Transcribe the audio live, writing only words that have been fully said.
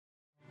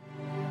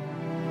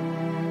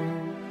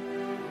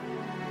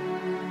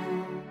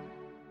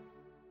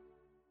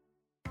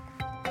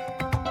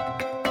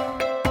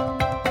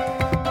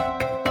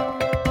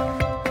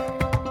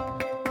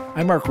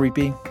I'm Mark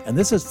Reapy, and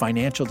this is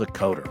Financial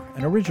Decoder,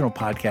 an original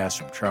podcast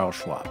from Charles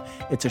Schwab.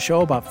 It's a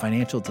show about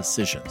financial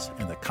decisions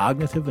and the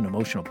cognitive and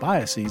emotional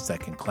biases that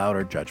can cloud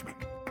our judgment.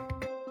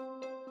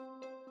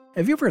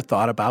 Have you ever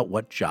thought about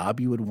what job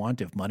you would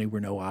want if money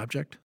were no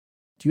object?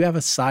 Do you have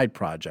a side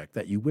project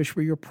that you wish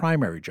were your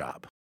primary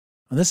job?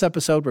 On this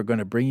episode, we're going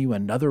to bring you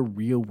another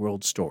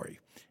real-world story.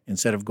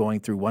 Instead of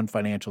going through one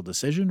financial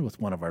decision with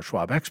one of our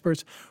Schwab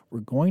experts, we're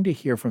going to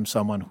hear from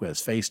someone who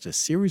has faced a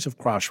series of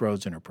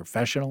crossroads in her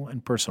professional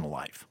and personal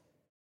life.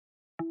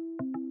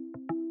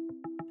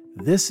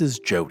 This is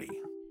Jodi.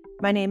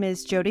 My name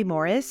is Jodi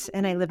Morris,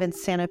 and I live in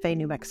Santa Fe,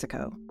 New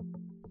Mexico.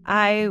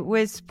 I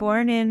was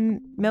born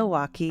in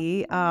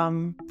Milwaukee,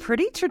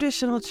 pretty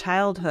traditional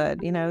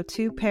childhood,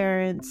 two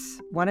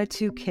parents, one of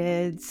two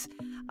kids,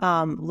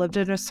 lived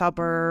in a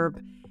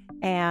suburb.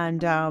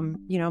 And,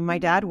 my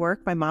dad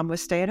worked, my mom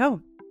was stay at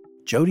home.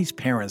 Jodi's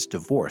parents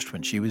divorced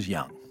when she was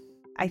young.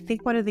 I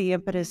think one of the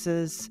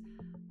impetuses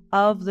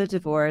of the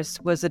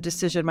divorce was a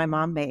decision my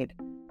mom made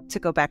to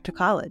go back to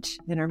college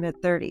in her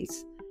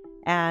mid-30s.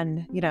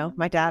 And,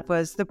 my dad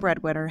was the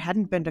breadwinner,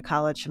 hadn't been to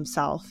college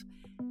himself.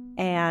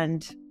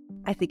 And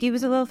I think he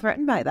was a little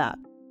threatened by that.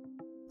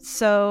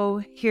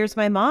 So here's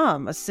my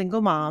mom, a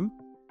single mom,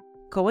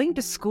 going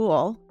to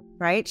school.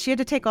 Right? She had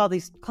to take all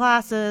these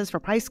classes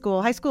from high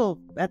school. High school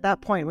at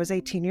that point was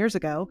 18 years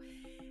ago,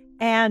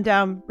 and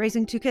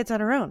raising two kids on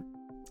her own.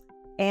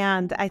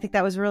 And I think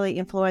that was really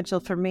influential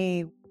for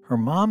me. Her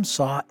mom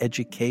saw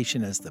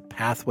education as the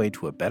pathway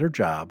to a better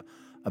job,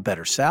 a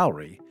better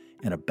salary,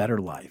 and a better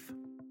life.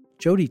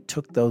 Jodi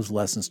took those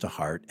lessons to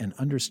heart and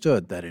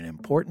understood that an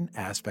important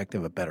aspect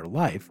of a better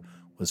life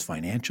was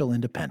financial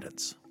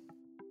independence.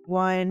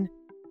 One,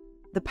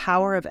 the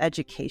power of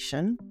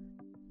education,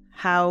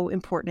 how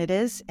important it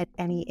is at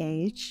any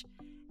age.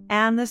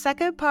 And the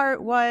second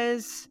part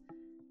was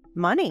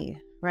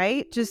money,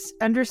 right? Just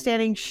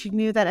understanding she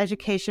knew that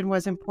education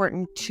was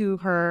important to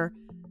her,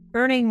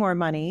 earning more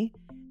money.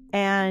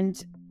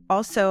 And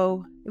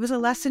also, it was a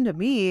lesson to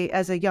me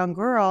as a young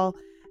girl.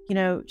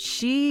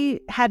 She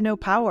had no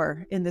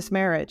power in this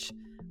marriage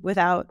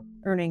without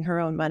earning her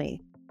own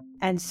money.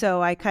 And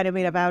so I kind of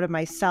made a vow to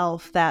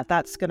myself that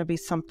that's going to be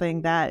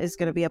something that is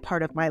going to be a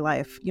part of my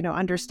life,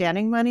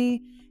 understanding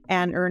money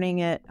and earning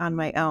it on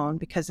my own,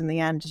 because in the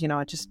end,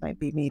 it just might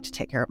be me to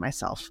take care of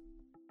myself.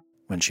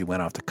 When she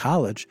went off to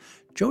college,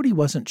 Jodi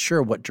wasn't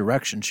sure what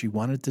direction she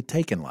wanted to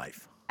take in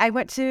life. I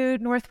went to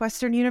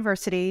Northwestern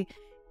University.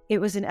 It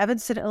was in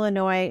Evanston,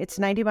 Illinois. It's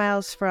 90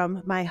 miles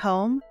from my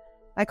home.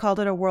 I called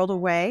it a world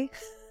away.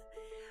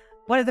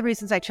 One of the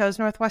reasons I chose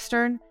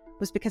Northwestern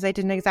was because I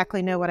didn't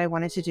exactly know what I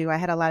wanted to do. I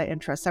had a lot of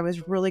interests. I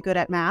was really good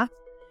at math.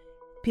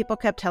 People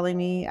kept telling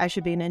me I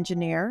should be an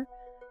engineer.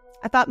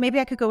 I thought maybe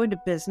I could go into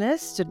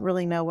business, didn't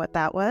really know what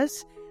that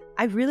was.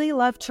 I really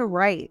love to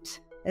write,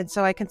 and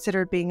so I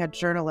considered being a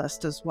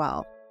journalist as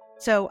well.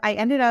 So I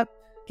ended up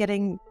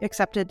getting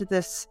accepted to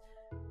this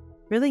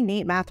really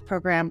neat math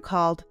program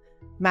called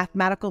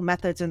Mathematical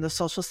Methods in the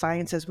Social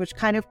Sciences, which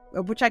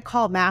I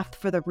call math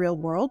for the real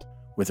world.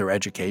 With her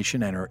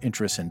education and her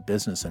interest in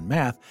business and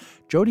math,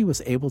 Jodi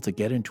was able to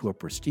get into a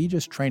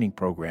prestigious training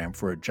program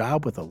for a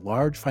job with a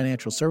large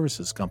financial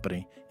services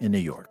company in New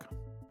York.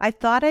 I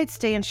thought I'd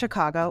stay in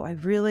Chicago. I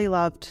really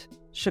loved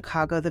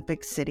Chicago, the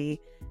big city.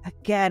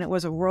 Again, it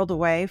was a world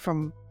away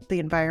from the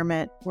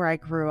environment where I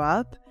grew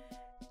up.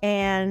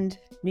 And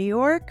New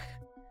York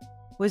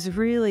was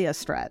really a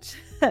stretch.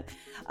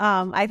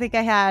 I think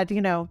I had,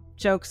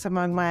 jokes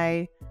among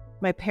my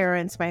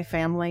parents, my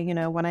family,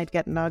 when I'd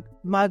get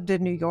mugged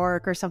in New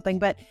York or something.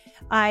 But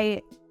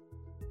I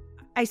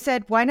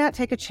said, why not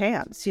take a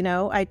chance?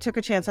 I took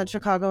a chance on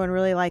Chicago and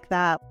really liked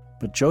that.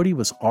 But Jodi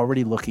was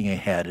already looking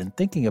ahead and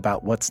thinking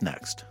about what's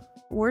next.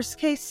 Worst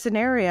case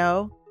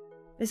scenario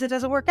is it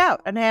doesn't work out.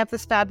 And I have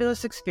this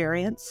fabulous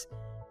experience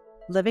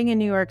living in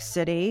New York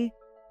City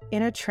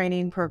in a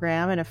training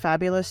program and a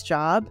fabulous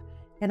job.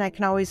 And I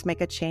can always make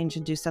a change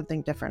and do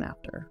something different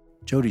after.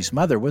 Jodi's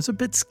mother was a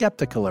bit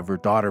skeptical of her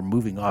daughter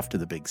moving off to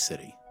the big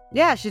city.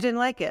 Yeah, she didn't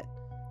like it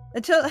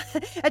until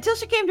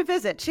she came to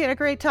visit. She had a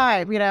great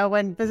time,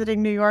 when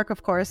visiting New York,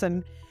 of course,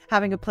 and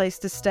having a place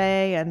to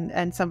stay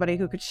and somebody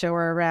who could show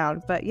her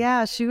around. But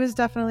yeah, she was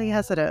definitely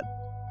hesitant.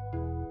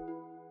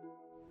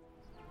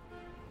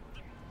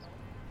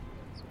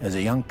 As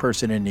a young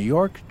person in New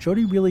York,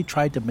 Jodi really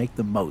tried to make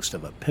the most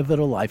of a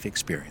pivotal life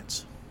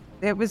experience.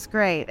 It was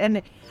great.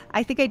 And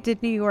I think I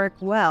did New York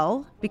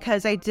well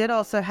because I did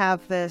also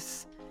have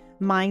this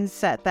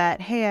mindset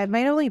that, hey, I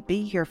might only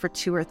be here for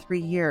 2 or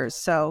 3 years.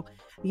 So,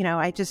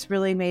 I just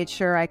really made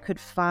sure I could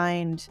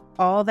find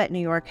all that New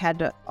York had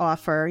to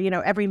offer,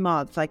 every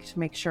month, like to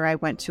make sure I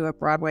went to a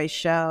Broadway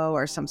show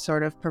or some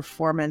sort of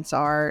performance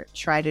art,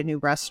 tried a new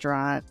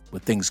restaurant.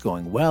 With things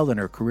going well and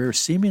her career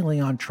seemingly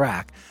on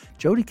track,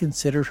 Jodi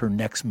considered her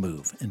next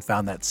move and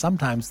found that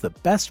sometimes the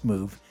best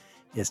move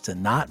is to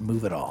not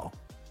move at all.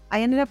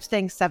 I ended up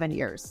staying 7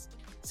 years.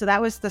 So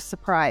that was the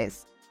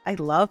surprise. I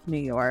love New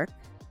York.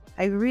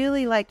 I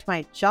really liked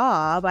my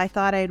job. I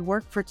thought I'd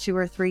work for 2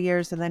 or 3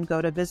 years and then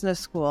go to business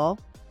school.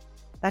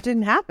 that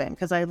didn't happen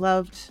because I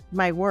loved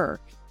my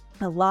work.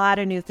 A lot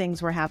of new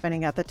things were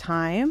happening at the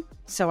time.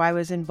 So I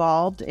was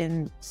involved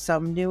in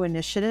some new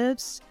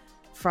initiatives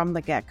from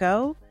the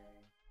get-go.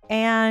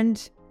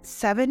 And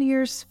 7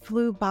 years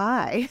flew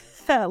by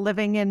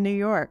living in New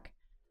York.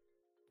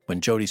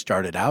 When Jodi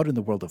started out in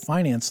the world of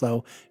finance,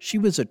 though, she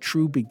was a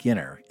true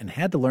beginner and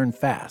had to learn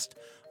fast,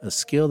 a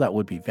skill that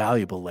would be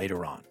valuable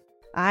later on.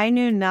 I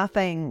knew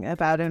nothing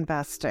about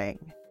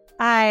investing.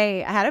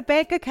 I had a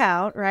bank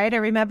account, right? I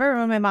remember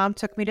when my mom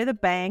took me to the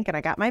bank and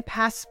I got my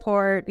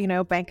passport,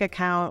 bank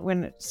account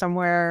when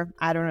somewhere,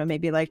 I don't know,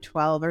 maybe like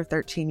 12 or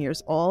 13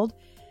 years old.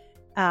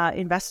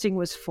 Investing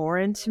was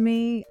foreign to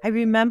me. I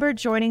remember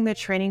joining the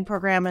training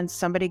program and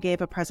somebody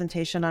gave a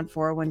presentation on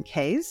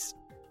 401ks,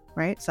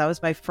 right? So that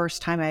was my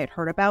first time I had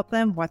heard about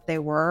them, what they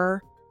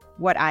were,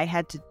 what I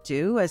had to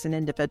do as an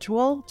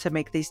individual to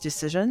make these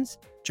decisions.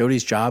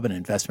 Jodi's job in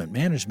investment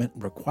management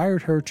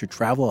required her to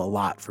travel a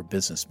lot for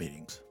business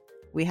meetings.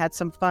 We had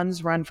some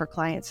funds run for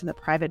clients in the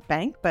private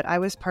bank, but I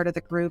was part of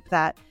the group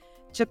that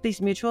took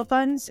these mutual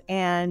funds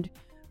and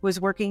was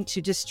working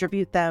to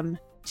distribute them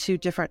to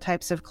different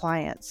types of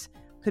clients.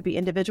 Could be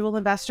individual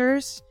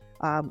investors,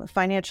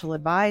 financial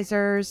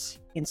advisors,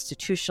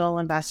 institutional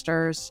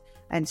investors.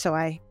 And so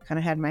I kind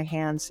of had my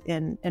hands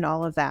in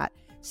all of that.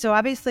 So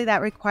obviously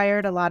that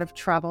required a lot of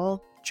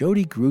travel.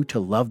 Jodi grew to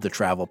love the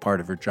travel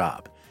part of her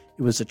job.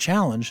 It was a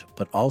challenge,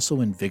 but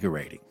also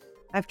invigorating.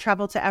 I've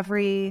traveled to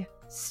every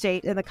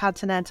state in the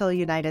continental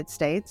United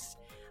States,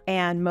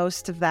 and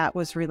most of that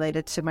was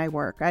related to my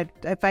work.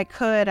 If I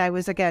could, I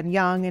was, again,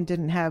 young and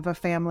didn't have a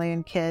family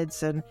and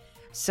kids, and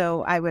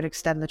so I would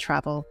extend the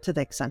travel to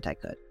the extent I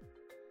could.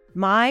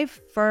 My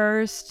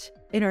first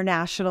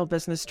international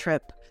business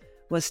trip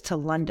was to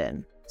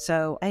London.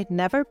 So I'd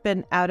never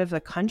been out of the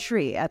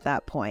country at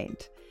that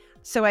point.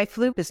 So I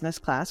flew business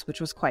class, which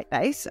was quite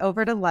nice,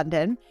 over to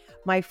London.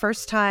 My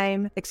first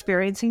time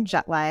experiencing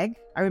jet lag.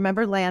 I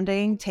remember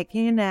landing,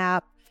 taking a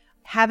nap,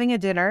 having a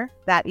dinner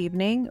that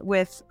evening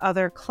with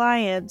other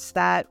clients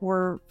that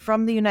were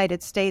from the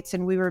United States,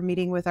 and we were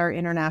meeting with our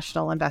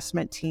international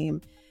investment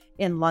team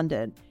in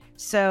London.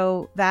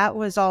 So that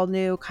was all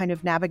new, kind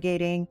of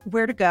navigating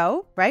where to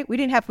go, right? We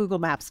didn't have Google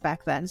Maps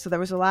back then. So there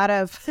was a lot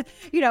of,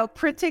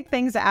 printing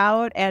things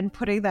out and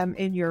putting them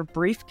in your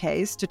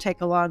briefcase to take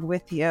along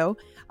with you.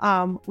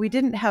 We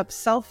didn't have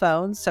cell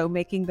phones, so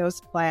making those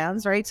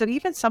plans, right? So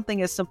even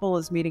something as simple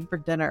as meeting for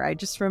dinner, I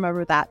just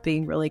remember that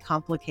being really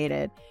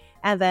complicated.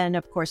 And then,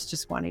 of course,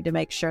 just wanting to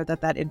make sure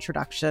that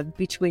introduction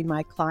between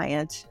my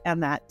client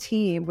and that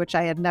team, which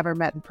I had never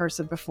met in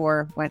person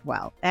before, went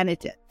well. And it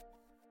did.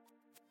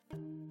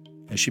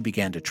 As she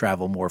began to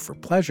travel more for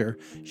pleasure,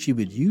 she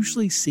would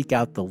usually seek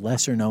out the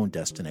lesser-known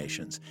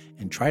destinations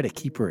and try to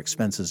keep her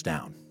expenses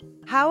down.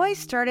 How I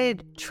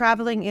started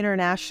traveling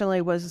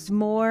internationally was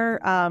more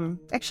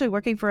actually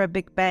working for a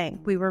big bank.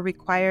 We were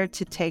required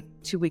to take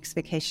 2 weeks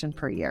vacation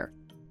per year.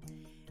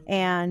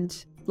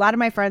 And a lot of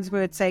my friends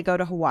would say, go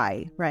to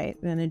Hawaii, right,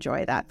 and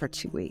enjoy that for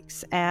 2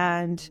 weeks.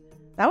 And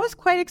that was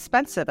quite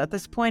expensive. At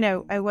this point,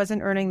 I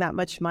wasn't earning that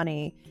much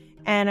money.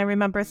 And I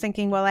remember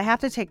thinking, well, I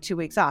have to take 2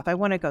 weeks off. I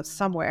want to go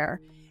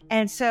somewhere.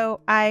 And so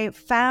I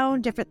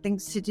found different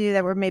things to do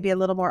that were maybe a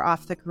little more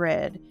off the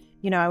grid.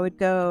 I would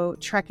go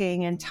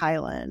trekking in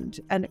Thailand.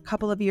 And a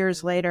couple of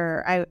years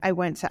later, I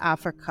went to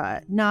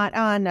Africa, not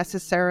on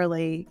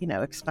necessarily,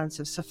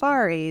 expensive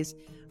safaris,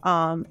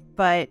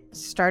 but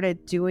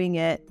started doing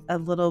it a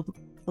little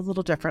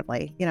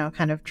differently,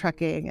 kind of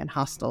trekking and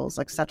hostels,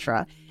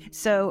 etc.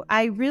 So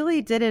I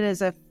really did it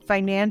as a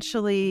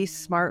financially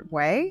smart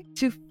way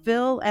to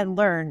fill and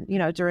learn,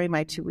 during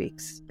my 2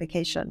 weeks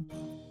vacation.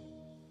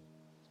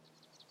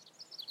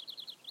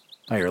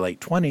 By her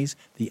late 20s,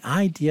 the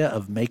idea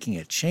of making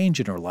a change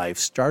in her life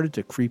started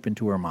to creep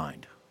into her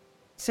mind.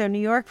 So New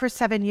York for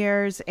 7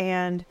 years,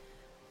 and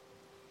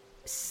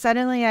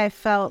suddenly I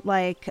felt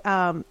like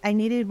I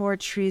needed more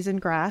trees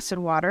and grass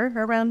and water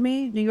around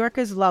me. New York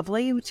is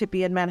lovely to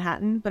be in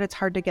Manhattan, but it's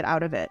hard to get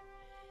out of it.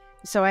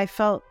 So I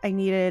felt I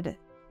needed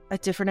a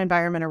different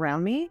environment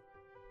around me.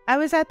 I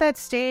was at that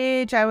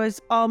stage. I was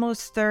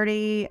almost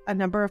 30. A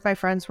number of my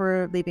friends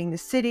were leaving the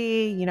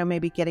city,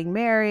 maybe getting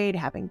married,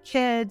 having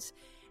kids.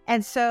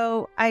 And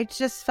so I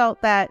just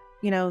felt that,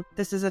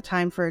 this is a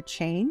time for a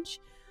change.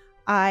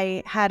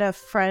 I had a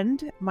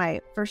friend,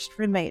 my first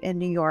roommate in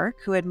New York,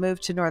 who had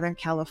moved to Northern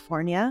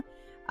California.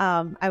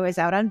 I was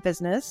out on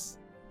business.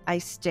 I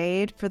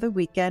stayed for the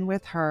weekend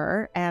with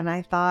her, and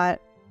I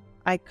thought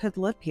I could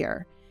live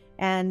here.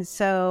 And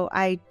so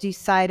I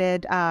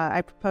decided,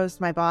 I proposed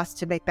to my boss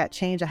to make that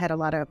change. I had a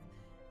lot of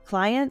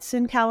clients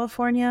in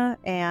California,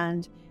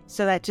 and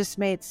so that just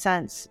made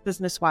sense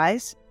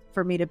business-wise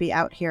for me to be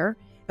out here,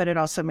 but it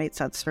also made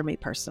sense for me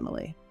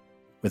personally.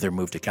 With her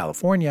move to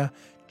California,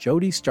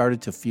 Jodi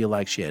started to feel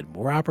like she had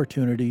more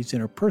opportunities in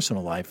her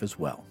personal life as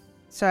well.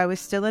 So I was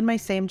still in my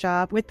same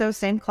job with those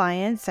same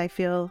clients. I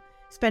feel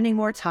spending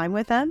more time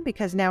with them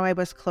because now I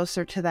was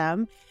closer to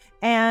them.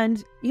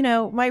 And,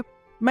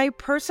 my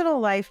personal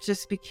life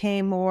just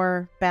became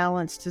more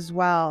balanced as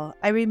well.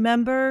 I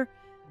remember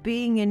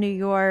being in New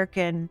York,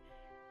 and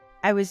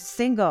I was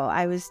single,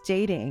 I was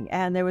dating,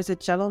 and there was a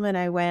gentleman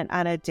I went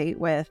on a date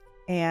with,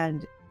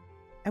 and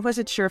I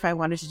wasn't sure if I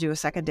wanted to do a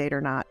second date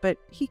or not, but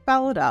he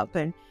followed up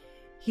and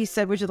he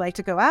said, "Would you like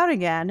to go out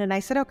again?" And I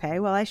said, "Okay,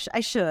 well, I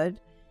should."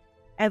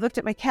 I looked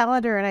at my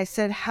calendar and I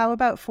said, "How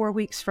about 4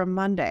 weeks from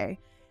Monday?"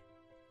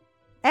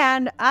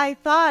 And I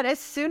thought, as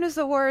soon as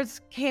the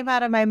words came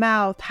out of my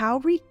mouth, how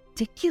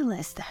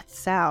ridiculous that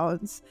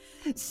sounds.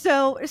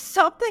 So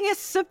something as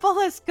simple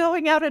as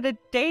going out on a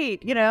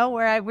date,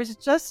 where I was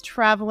just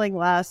traveling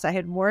less, I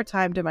had more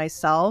time to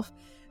myself,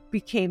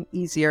 became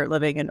easier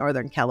living in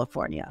Northern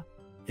California.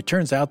 It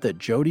turns out that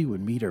Jodi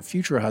would meet her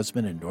future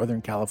husband in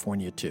Northern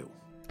California, too.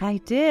 I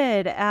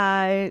did,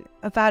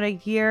 about a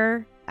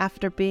year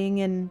after being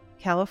in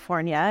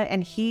California,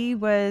 and he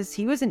was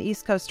an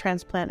East Coast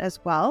transplant as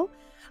well.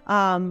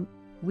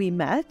 We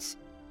met,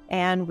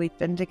 and we've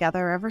been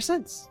together ever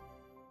since.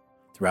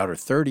 Throughout her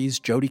 30s,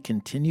 Jodi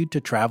continued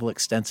to travel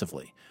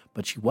extensively,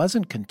 but she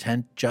wasn't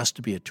content just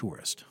to be a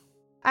tourist.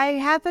 I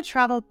had the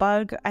travel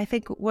bug. I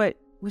think what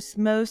was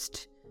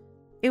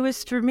it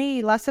was for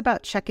me less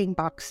about checking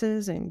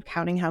boxes and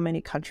counting how many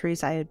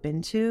countries I had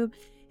been to.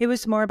 It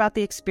was more about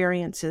the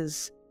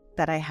experiences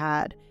that I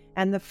had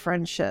and the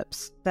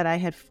friendships that I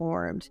had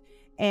formed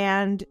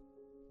and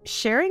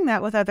sharing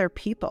that with other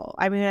people.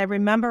 I mean, I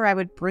remember I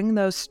would bring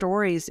those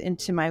stories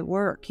into my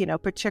work,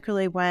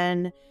 particularly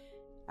when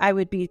I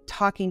would be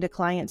talking to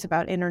clients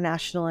about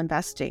international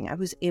investing. I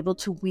was able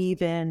to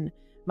weave in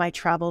my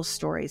travel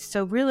stories.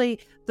 So really,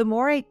 the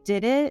more I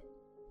did it,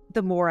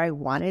 the more I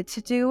wanted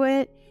to do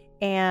it.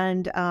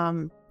 And,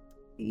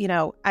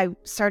 I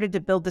started to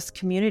build this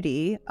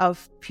community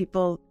of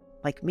people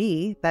like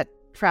me that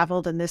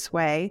traveled in this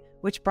way,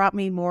 which brought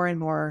me more and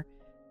more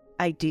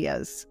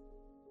ideas.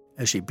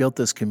 As she built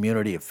this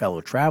community of fellow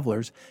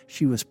travelers,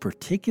 she was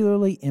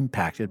particularly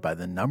impacted by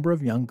the number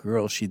of young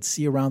girls she'd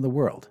see around the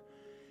world.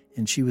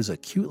 And she was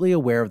acutely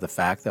aware of the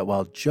fact that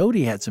while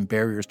Jodi had some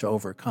barriers to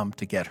overcome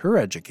to get her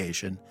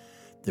education,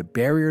 the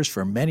barriers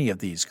for many of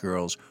these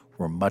girls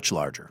were much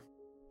larger.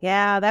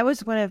 Yeah, that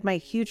was one of my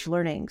huge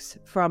learnings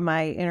from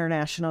my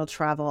international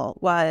travel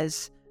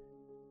was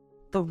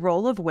the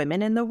role of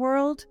women in the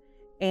world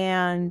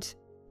and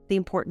the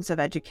importance of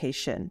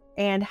education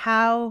and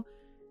how,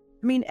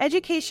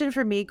 education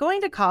for me, going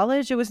to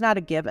college, it was not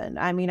a given.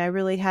 I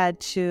really had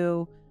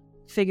to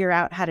figure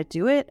out how to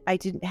do it. I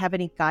didn't have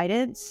any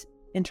guidance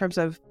in terms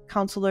of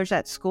counselors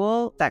at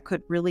school that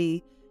could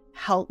really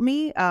help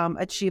me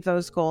achieve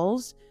those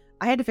goals.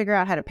 I had to figure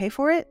out how to pay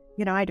for it.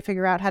 I had to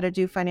figure out how to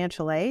do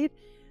financial aid.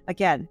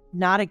 Again,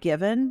 not a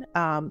given.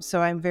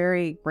 So I'm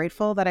very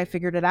grateful that I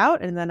figured it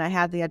out. And then I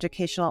had the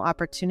educational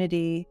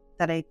opportunity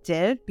that I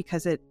did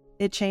because it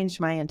changed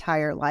my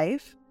entire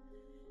life.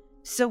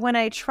 So when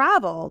I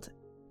traveled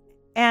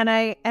and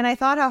I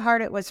thought how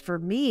hard it was for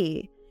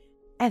me,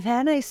 and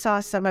then I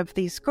saw some of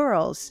these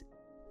girls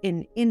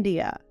in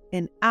India,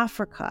 in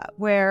Africa,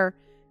 where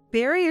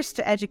barriers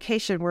to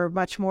education were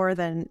much more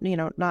than,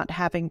 not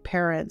having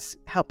parents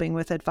helping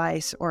with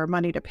advice or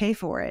money to pay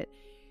for it.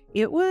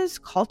 It was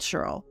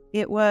cultural.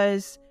 It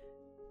was,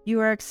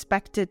 you are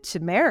expected to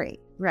marry,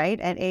 right?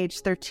 At age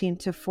 13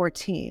 to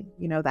 14.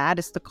 That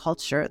is the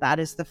culture. That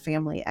is the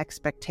family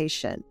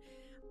expectation.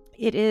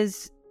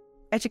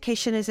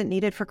 Education isn't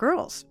needed for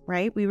girls,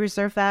 right? We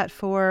reserve that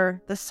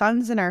for the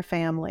sons in our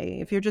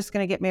family. If you're just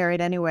going to get married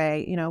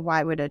anyway,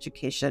 why would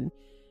education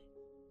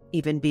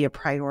even be a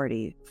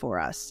priority for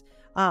us?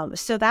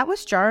 So that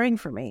was jarring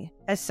for me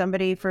as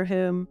somebody for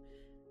whom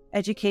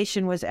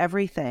education was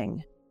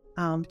everything.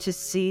 To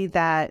see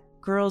that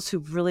girls who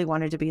really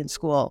wanted to be in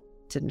school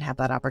didn't have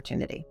that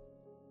opportunity.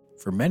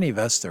 For many of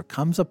us, there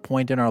comes a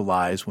point in our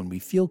lives when we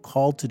feel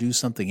called to do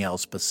something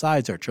else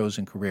besides our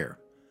chosen career.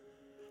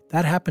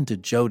 That happened to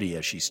Jodi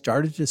as she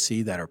started to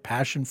see that her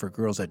passion for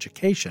girls'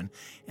 education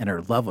and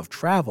her love of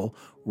travel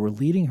were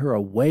leading her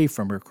away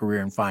from her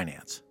career in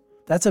finance.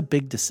 That's a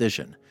big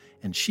decision,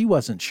 and she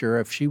wasn't sure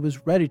if she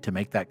was ready to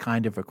make that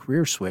kind of a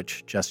career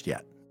switch just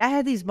yet. I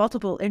had these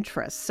multiple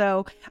interests.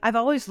 So I've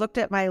always looked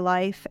at my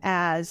life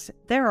as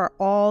there are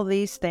all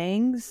these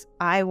things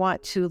I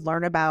want to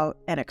learn about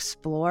and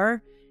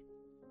explore.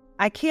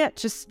 I can't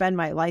just spend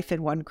my life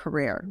in one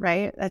career,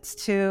 right? That's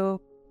too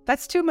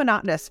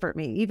monotonous for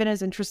me, even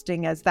as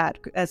interesting as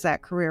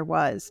that career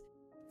was.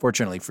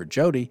 Fortunately for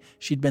Jodi,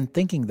 she'd been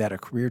thinking that a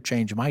career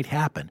change might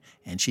happen,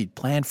 and she'd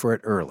planned for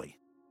it early.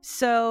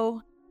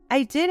 So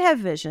I did have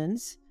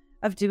visions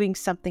of doing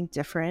something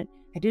different.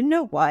 I didn't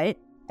know what.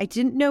 I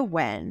didn't know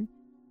when.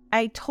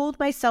 I told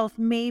myself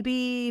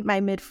maybe my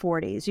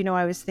mid-40s.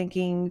 I was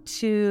thinking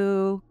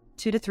two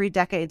to 3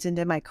 decades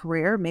into my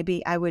career,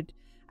 maybe I would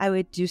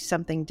do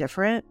something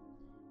different.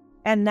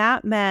 And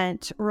that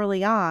meant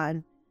early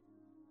on,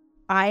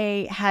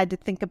 I had to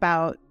think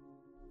about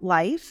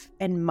life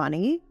and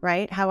money,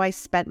 right? How I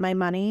spent my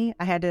money.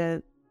 I had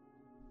to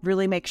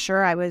really make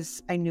sure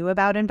I knew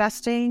about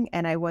investing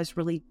and I was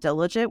really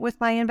diligent with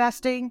my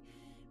investing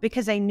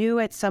because I knew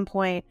at some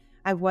point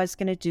I was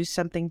going to do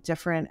something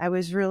different. I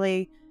was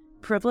really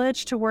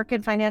privileged to work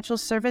in financial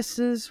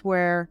services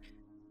where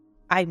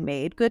I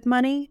made good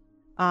money.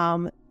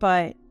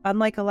 But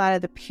unlike a lot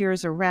of the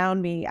peers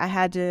around me, I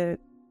had to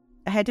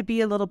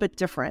be a little bit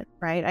different,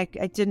 right?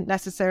 I didn't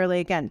necessarily,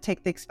 again,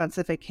 take the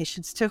expensive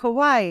vacations to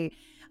Hawaii.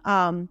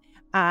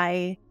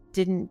 I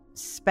didn't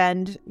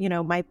spend,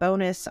 my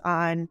bonus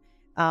on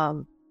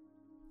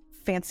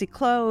fancy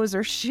clothes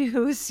or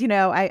shoes.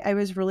 I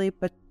was really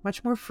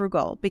much more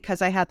frugal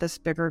because I had this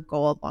bigger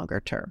goal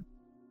longer term.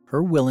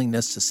 Her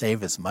willingness to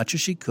save as much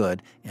as she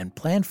could and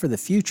plan for the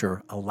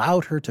future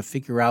allowed her to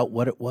figure out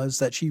what it was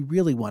that she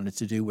really wanted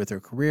to do with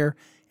her career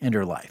and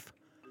her life.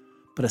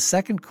 But a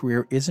second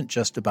career isn't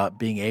just about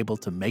being able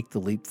to make the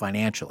leap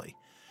financially.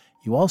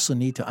 You also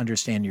need to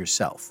understand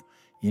yourself.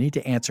 You need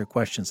to answer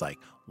questions like,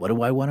 what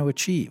do I want to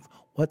achieve?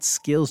 What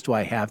skills do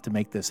I have to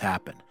make this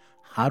happen?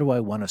 How do I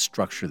want to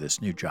structure this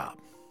new job?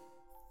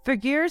 For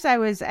years, I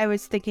was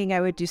thinking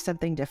I would do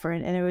something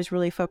different, and it was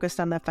really focused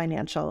on the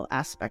financial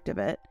aspect of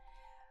it.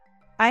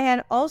 I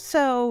had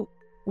also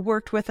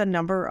worked with a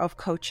number of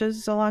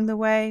coaches along the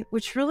way,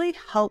 which really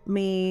helped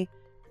me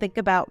think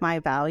about my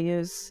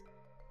values,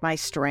 my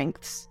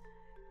strengths.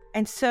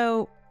 And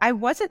so I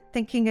wasn't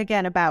thinking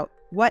again about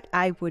what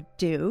I would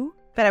do,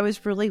 but I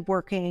was really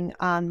working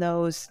on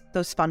those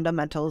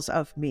fundamentals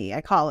of me.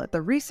 I call it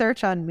the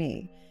research on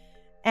me.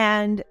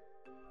 And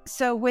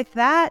so with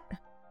that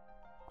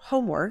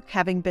homework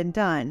having been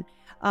done,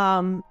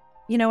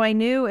 I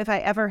knew if I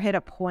ever hit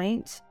a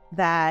point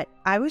that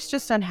I was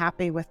just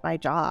unhappy with my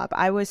job.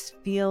 I was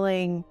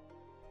feeling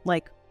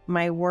like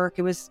my work,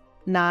 it was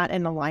not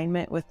in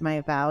alignment with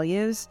my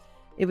values.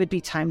 It would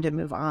be time to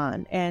move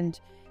on. And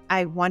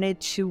I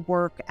wanted to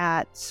work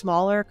at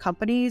smaller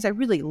companies. I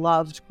really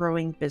loved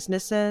growing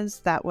businesses.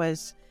 That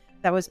was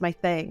my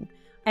thing.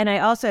 And I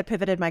also had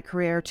pivoted my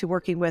career to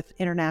working with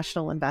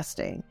international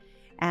investing.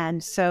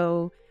 And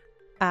so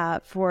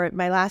for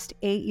my last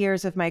 8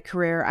 years of my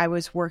career, I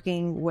was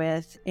working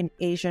with an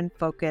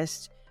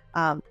Asian-focused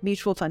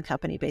mutual fund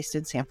company based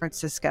in San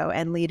Francisco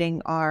and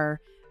leading our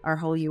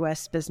whole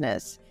U.S.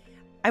 business.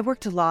 I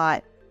worked a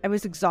lot. I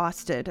was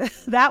exhausted.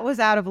 That was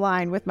out of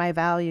line with my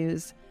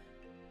values.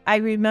 I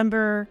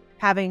remember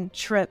having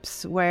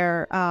trips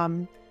where,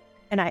 and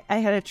I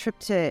had a trip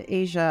to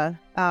Asia,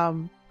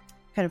 kind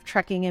of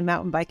trekking and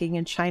mountain biking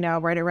in China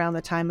right around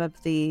the time of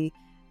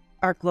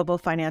our global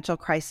financial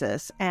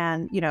crisis,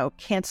 and,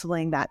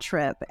 canceling that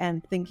trip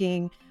and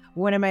thinking,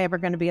 when am I ever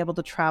going to be able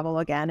to travel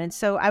again? And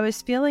so I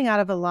was feeling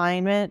out of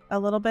alignment a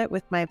little bit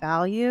with my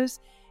values.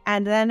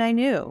 And then I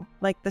knew,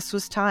 this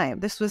was time.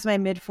 This was my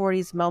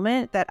mid-40s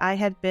moment that I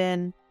had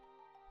been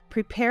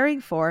preparing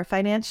for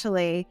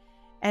financially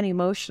and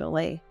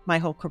emotionally my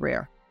whole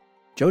career.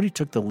 Jodi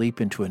took the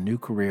leap into a new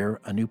career,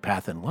 a new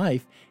path in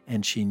life,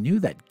 and she knew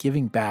that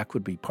giving back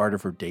would be part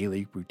of her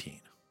daily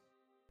routine.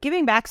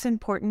 Giving back's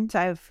important.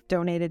 I've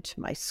donated to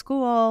my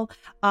school.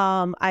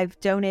 I've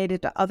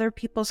donated to other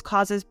people's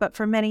causes, but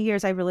for many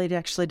years, I really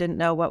actually didn't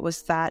know what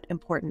was that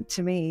important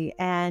to me.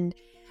 And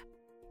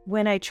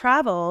when I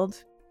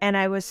traveled and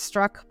I was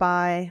struck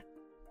by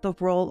the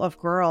role of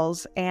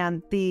girls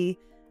and the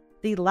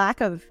lack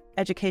of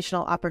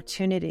educational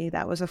opportunity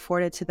that was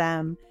afforded to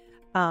them,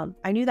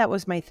 I knew that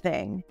was my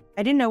thing.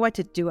 I didn't know what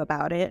to do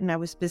about it, and I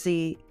was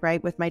busy,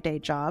 with my day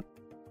job.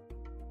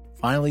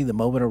 Finally, the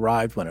moment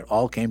arrived when it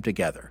all came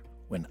together,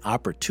 when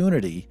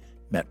opportunity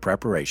met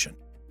preparation.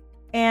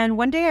 And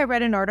one day I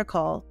read an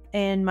article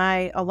in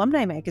my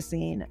alumni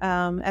magazine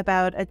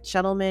about a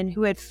gentleman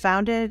who had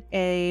founded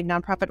a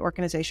nonprofit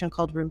organization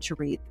called Room to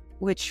Read,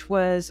 which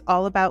was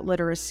all about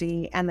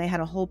literacy. And they had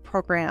a whole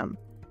program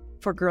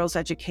for girls'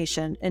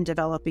 education in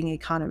developing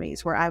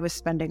economies where I was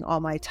spending all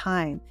my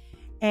time.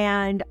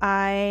 And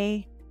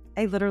I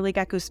literally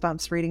got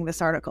goosebumps reading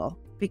this article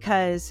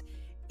because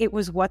it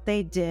was what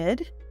they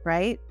did,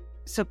 right?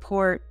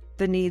 Support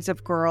the needs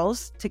of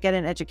girls to get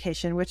an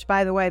education, which,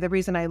 by the way, the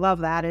reason I love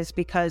that is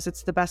because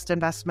it's the best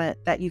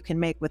investment that you can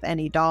make with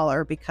any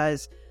dollar,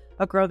 because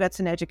a girl gets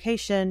an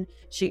education,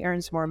 she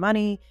earns more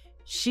money,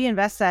 she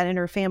invests that in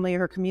her family or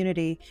her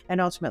community,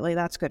 and ultimately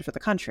that's good for the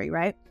country,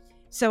 right?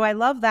 So I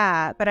love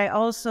that, but I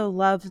also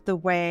love the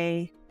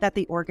way that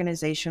the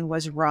organization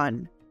was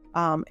run.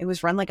 It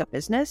was run like a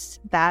business.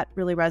 That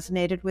really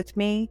resonated with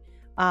me.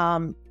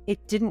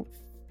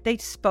 They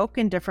spoke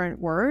in different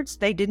words.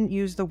 They didn't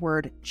use the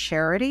word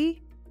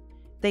charity.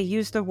 They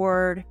used the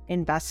word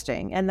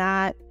investing. And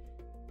that,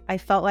 I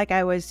felt like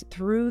I was,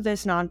 through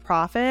this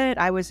nonprofit,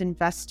 I was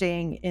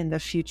investing in the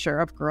future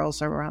of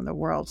girls around the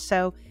world.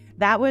 So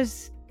that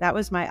was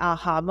my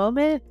aha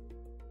moment.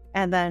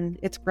 And then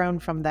it's grown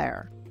from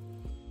there.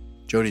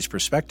 Jodi's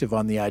perspective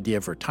on the idea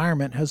of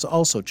retirement has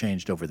also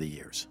changed over the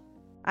years.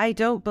 I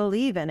don't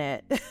believe in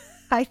it.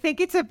 I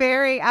think it's an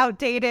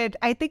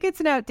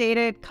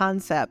outdated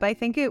concept. I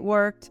think it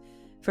worked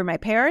for my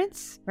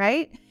parents,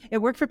 right? It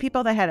worked for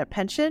people that had a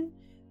pension,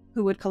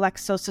 who would collect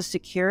Social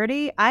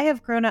Security. I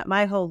have grown up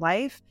my whole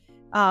life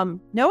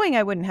knowing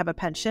I wouldn't have a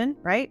pension,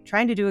 right?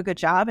 Trying to do a good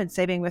job and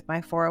saving with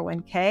my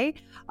 401k.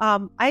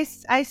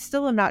 I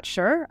still am not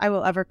sure I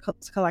will ever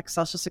collect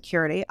Social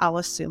Security. I'll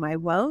assume I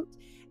won't.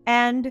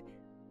 And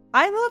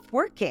I love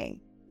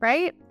working,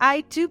 right?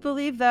 I do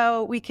believe,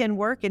 though, we can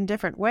work in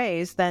different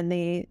ways than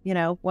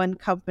one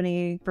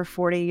company for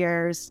 40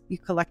 years, you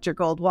collect your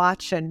gold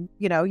watch and,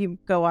 you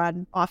go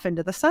on off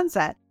into the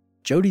sunset.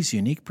 Jodi's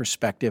unique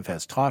perspective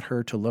has taught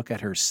her to look at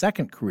her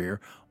second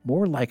career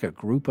more like a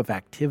group of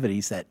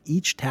activities that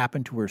each tap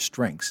into her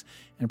strengths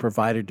and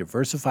provide a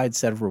diversified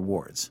set of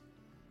rewards.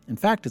 In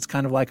fact, it's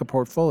kind of like a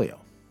portfolio.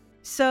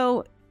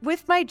 So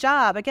with my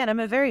job, again, I'm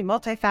a very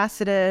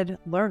multifaceted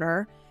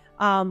learner.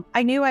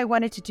 I knew I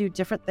wanted to do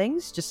different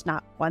things, just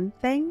not one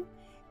thing.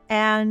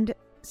 And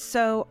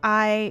so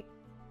I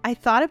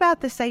thought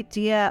about this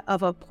idea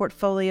of a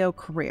portfolio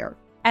career.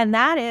 And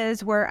that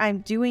is where I'm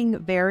doing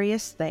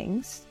various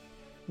things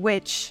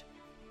which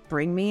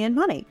bring me in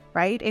money,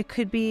 right? It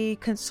could be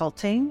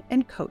consulting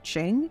and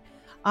coaching.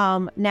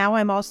 Now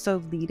I'm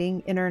also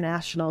leading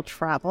international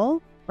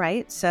travel,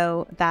 right?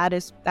 So that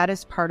is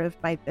part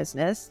of my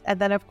business. And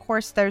then, of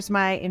course, there's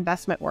my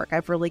investment work.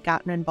 I've really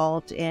gotten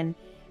involved in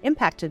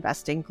impact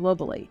investing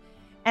globally.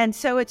 And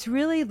so it's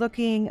really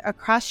looking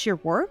across your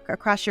work,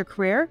 across your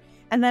career,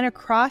 and then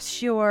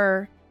across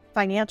your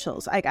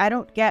financials. I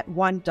don't get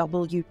one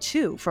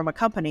W-2 from a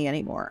company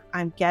anymore.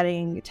 I'm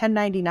getting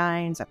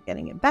 1099s, I'm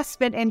getting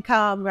investment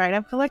income, right?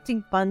 I'm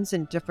collecting funds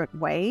in different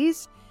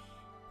ways.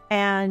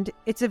 And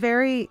it's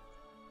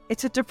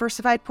a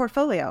diversified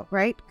portfolio,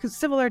 right? Because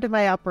similar to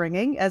my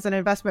upbringing as an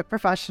investment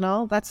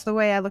professional, that's the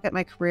way I look at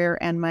my career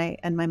and my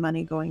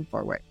money going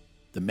forward.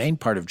 The main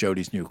part of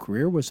Jodi's new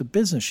career was a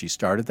business she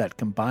started that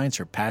combines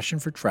her passion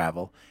for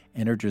travel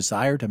and her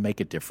desire to make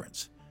a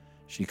difference.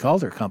 She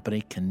called her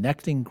company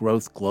Connecting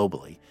Growth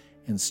Globally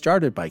and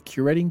started by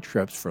curating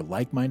trips for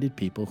like-minded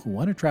people who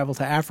want to travel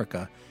to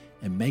Africa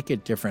and make a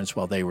difference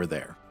while they were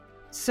there.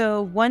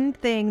 So one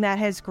thing that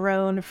has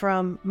grown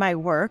from my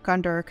work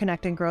under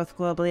Connecting Growth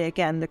Globally,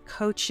 again, the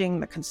coaching,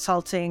 the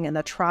consulting, and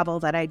the travel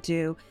that I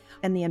do,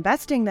 and the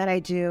investing that I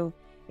do,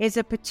 is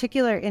a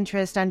particular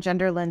interest on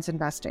gender lens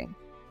investing.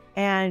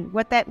 And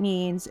what that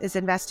means is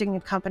investing in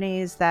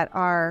companies that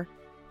are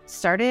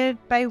started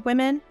by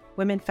women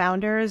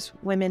founders,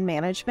 women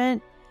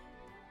management,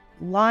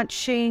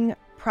 launching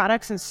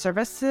products and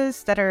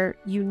services that are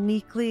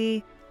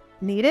uniquely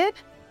needed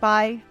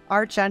by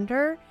our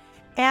gender,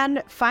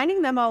 and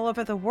finding them all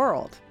over the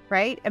world,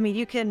 right? I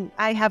mean,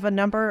 I have a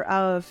number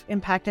of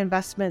impact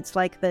investments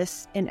like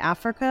this in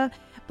Africa,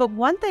 but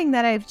one thing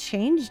that I've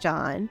changed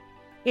on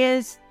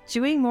is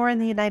doing more in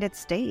the United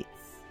States.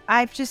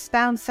 I've just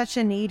found such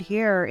a need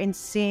here in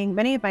seeing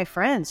many of my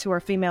friends who are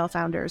female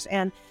founders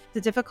and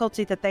the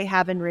difficulty that they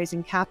have in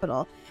raising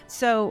capital.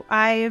 So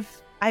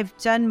I've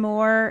done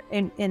more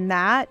in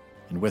that.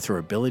 And with her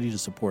ability to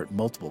support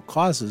multiple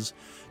causes,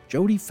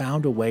 Jodi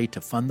found a way to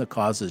fund the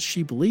causes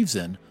she believes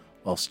in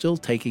while still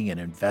taking an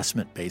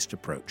investment-based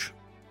approach.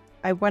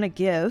 I want to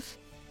give,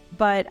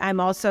 but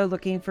I'm also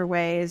looking for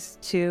ways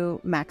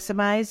to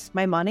maximize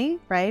my money,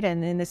 right?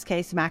 And in this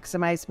case,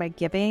 maximize my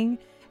giving.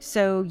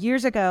 So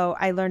years ago,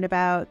 I learned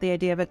about the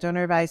idea of a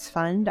donor-advised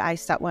fund. I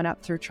set one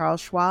up through Charles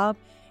Schwab.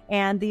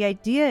 And the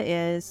idea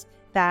is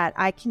that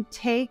I can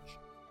take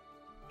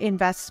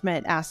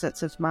investment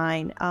assets of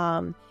mine.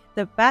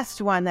 The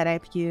best one that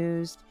I've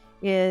used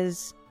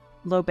is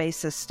low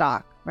basis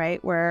stock,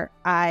 right? Where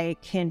I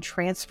can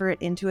transfer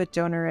it into a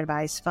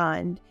donor-advised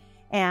fund.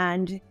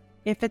 And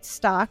if it's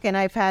stock, and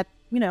I've had,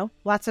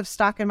 lots of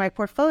stock in my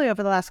portfolio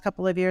over the last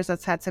couple of years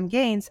that's had some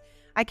gains,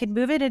 I can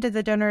move it into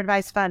the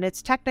donor-advised fund.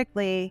 It's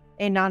technically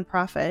a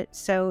nonprofit,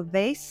 so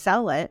they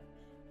sell it.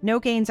 No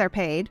gains are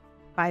paid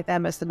by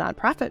them as the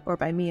nonprofit or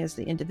by me as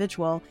the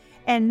individual.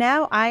 And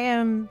now I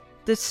am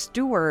the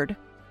steward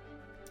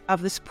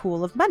of this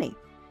pool of money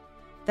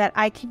that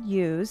I can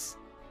use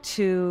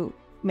to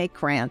make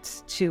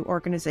grants to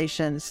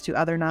organizations, to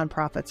other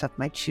nonprofits of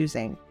my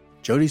choosing.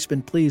 Jodi's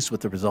been pleased with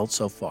the results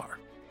so far.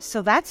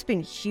 So that's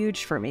been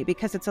huge for me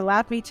because it's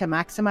allowed me to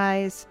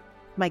maximize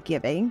my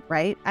giving,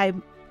 right? I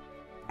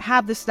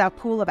have this now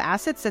pool of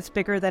assets that's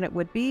bigger than it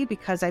would be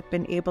because I've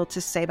been able to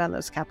save on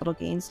those capital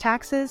gains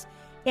taxes.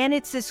 And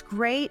it's this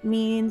great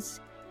means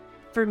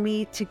for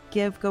me to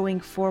give going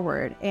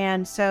forward.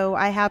 And so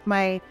I have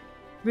my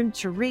Room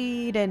to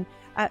Read and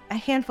a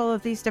handful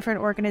of these different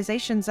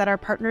organizations that are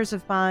partners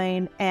of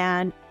mine.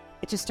 And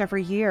it just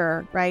every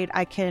year, right,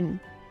 I can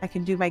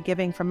do my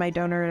giving from my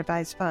donor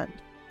advised fund.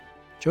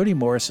 Jodi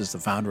Morris is the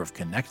founder of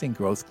Connecting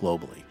Growth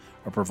Globally,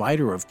 a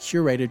provider of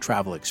curated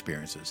travel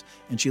experiences,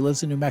 and she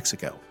lives in New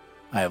Mexico.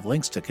 I have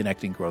links to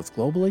Connecting Growth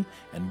Globally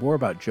and more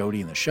about Jodi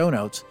in the show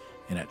notes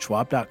and at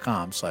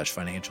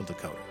schwab.com/financial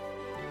decoder.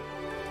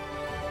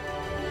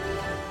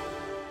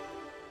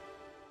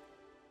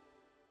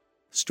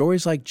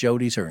 Stories like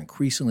Jodi's are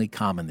increasingly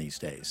common these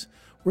days.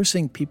 We're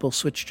seeing people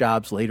switch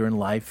jobs later in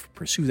life,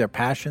 pursue their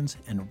passions,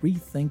 and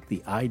rethink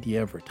the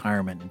idea of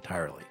retirement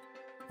entirely.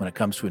 When it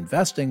comes to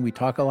investing, we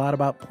talk a lot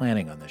about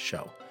planning on this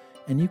show.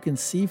 And you can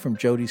see from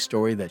Jodi's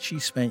story that she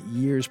spent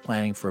years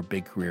planning for a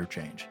big career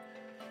change.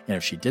 And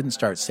if she didn't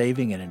start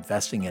saving and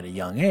investing at a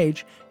young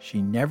age,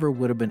 she never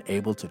would have been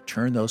able to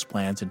turn those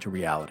plans into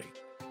reality.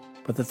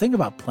 But the thing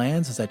about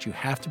plans is that you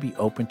have to be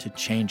open to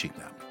changing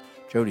them.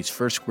 Jodi's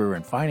first career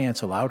in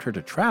finance allowed her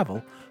to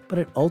travel, but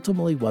it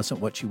ultimately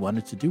wasn't what she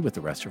wanted to do with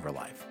the rest of her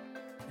life.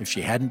 If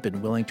she hadn't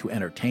been willing to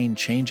entertain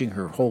changing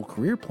her whole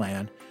career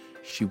plan,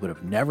 she would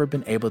have never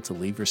been able to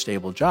leave her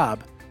stable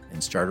job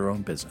and start her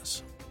own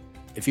business.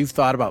 If you've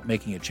thought about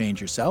making a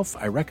change yourself,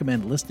 I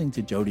recommend listening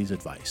to Jodi's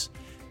advice.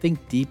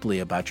 Think deeply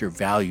about your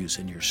values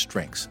and your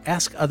strengths.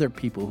 Ask other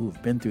people who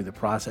have been through the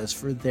process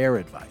for their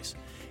advice.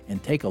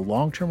 And take a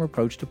long-term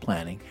approach to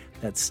planning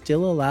that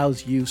still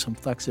allows you some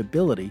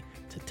flexibility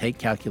to take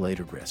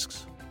calculated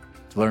risks.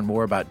 To learn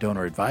more about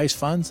donor advised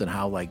funds and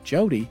how, like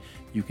Jodi,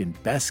 you can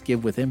best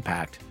give with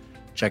impact,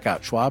 check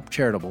out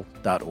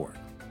schwabcharitable.org.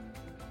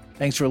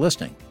 Thanks for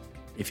listening.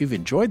 If you've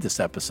enjoyed this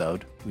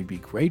episode, we'd be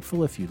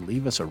grateful if you'd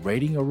leave us a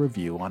rating or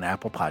review on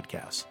Apple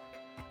Podcasts.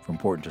 For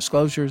important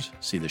disclosures,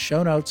 see the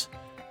show notes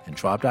and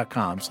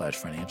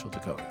schwab.com/financial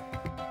decoder.